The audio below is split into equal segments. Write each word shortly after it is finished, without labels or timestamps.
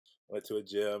went to a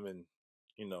gym and,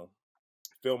 you know,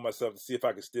 filmed myself to see if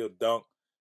I could still dunk,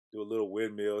 do a little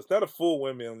windmill. It's not a full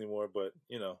windmill anymore, but,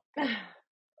 you know,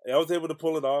 I was able to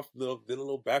pull it off. Did a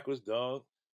little backwards dunk,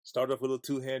 started off with a little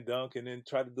two-hand dunk, and then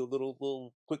tried to do a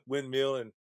little quick windmill.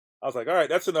 And I was like, all right,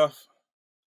 that's enough.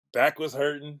 Back was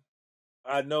hurting.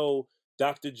 I know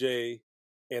Dr. J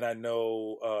and I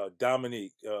know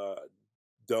Dominique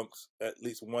dunks at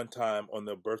least one time on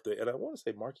their birthday. And I want to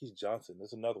say Marquise Johnson.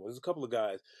 There's another one. There's a couple of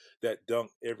guys that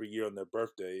dunk every year on their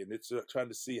birthday. And it's trying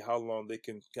to see how long they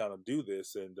can kind of do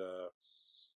this. And I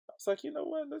was like, you know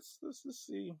what? Let's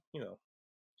see. You know,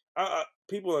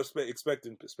 people are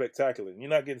expecting spectacular. You're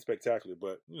not getting spectacular,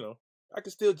 but, you know, I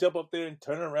can still jump up there and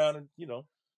turn around and, you know,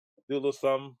 do a little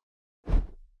something.